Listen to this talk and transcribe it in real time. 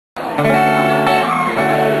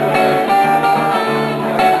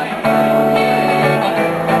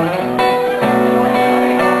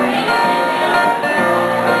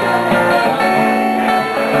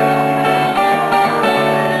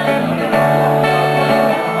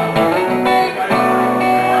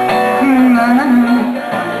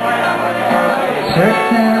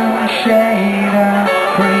Certain shade of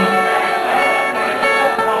green.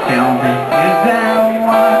 Tell me, is that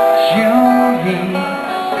what you need?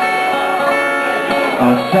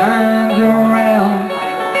 Or signs around,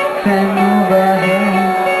 say move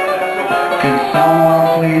ahead. Can someone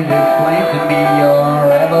please explain to me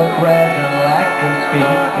you're ever present like a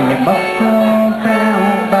speed? You must go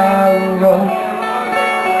down by the road,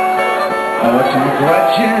 or two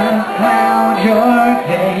grudges cloud your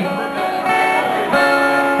day.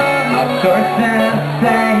 Sources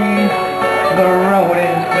say the road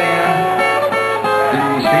is clear, and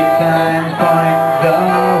the street signs point the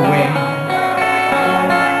way.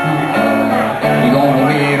 You're gonna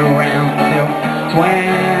wait around till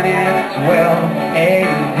 2012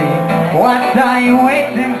 AD. What are you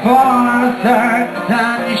waiting for? A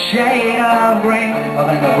certain shade of green. I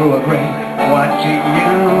think I grew a green. Watching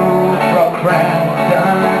you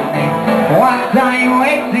procrastinate. What are you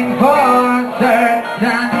waiting for? A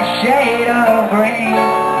certain shade of green.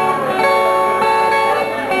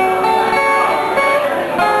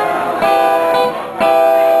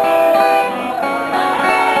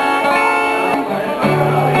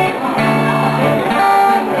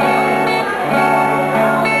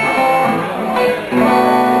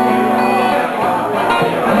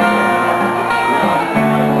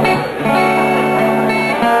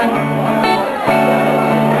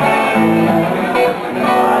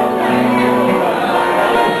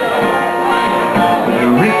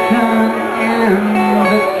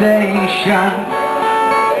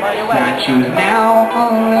 That you now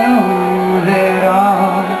lose it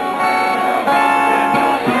all.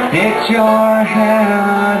 It's your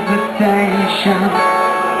hesitation,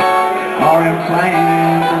 or in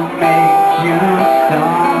planning to make you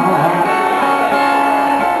stall.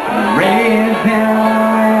 Raising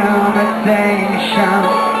limitation,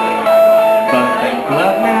 but the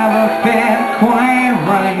glove never fit quite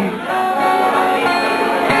right.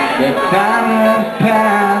 The time has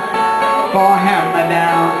passed for hammer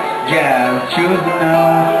down, just choose to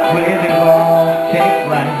know where the ball takes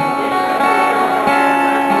flight.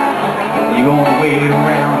 You're gonna wait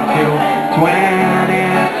around till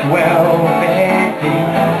 2012 AD.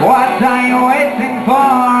 What are you waiting for?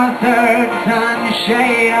 A certain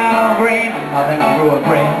shade of green. I think I grew a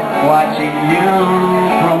green, watching you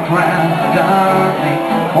procrastinate.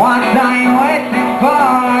 What are you waiting for?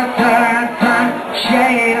 A certain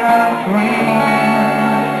shade of green.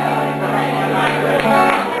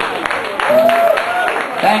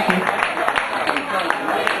 Thank you.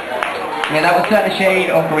 Yeah, that was Certain Shade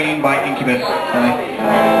of Green by Incubus. And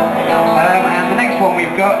the next one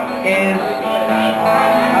we've got is...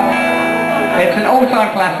 it's an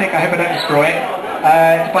all-time classic, I hope I don't destroy it.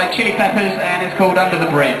 It's by Chili Peppers and it's called Under the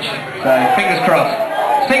Bridge. So, fingers crossed.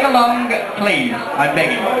 Sing along, please. I'm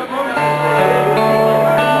begging.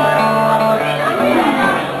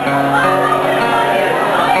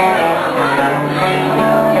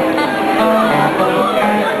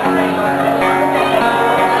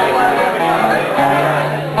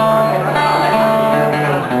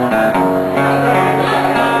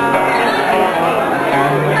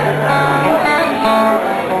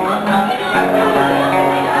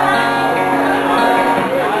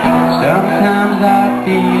 Sometimes I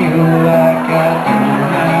feel like I don't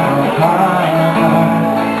have a heart.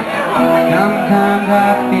 Sometimes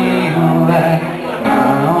I feel like my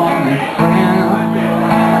only friend.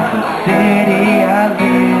 The city I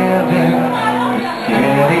live in, the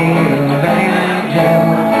city of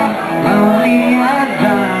angels. Lonely and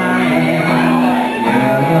dying,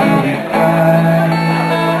 usually cry.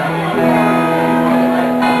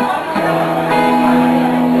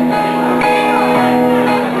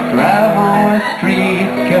 Street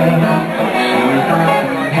girl, she's my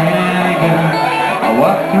companion. I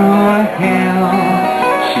walk through a hill,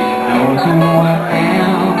 she knows who I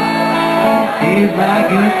am. She's like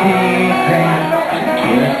a teacher, she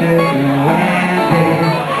kisses me Wednesday.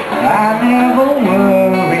 I never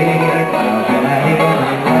worry about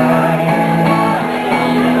everybody.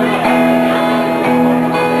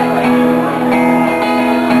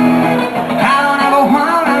 I don't ever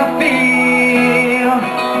wanna feel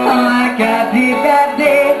like I did that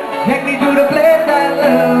day. Take me to the place I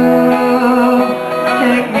love.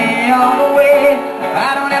 Take me all the way.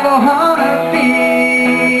 I don't ever wanna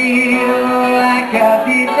feel like I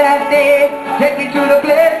did that day. Take me to the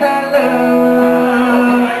place I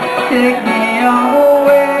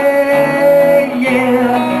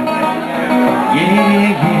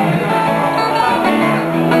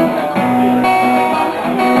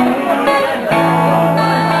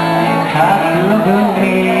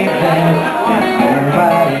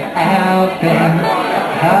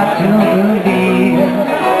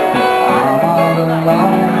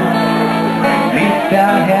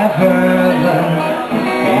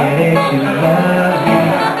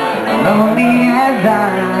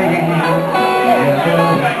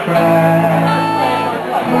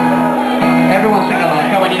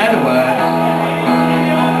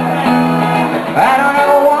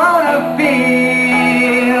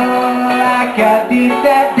like I did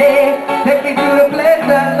that day. Take me to the place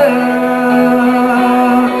I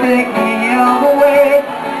love. Take me all the way.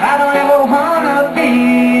 I don't ever wanna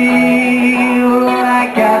feel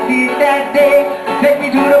like I did that day. Take me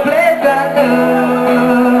to the place I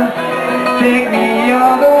love. Take me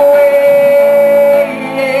all the way.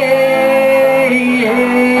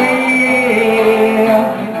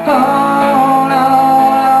 Oh no,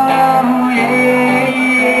 yeah.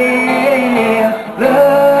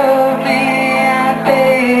 Love me, I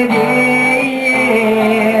said, yeah.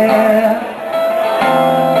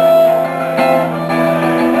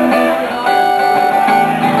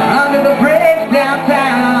 Under the bridge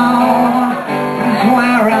downtown is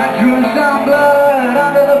where I drew some blood.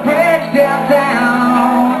 Under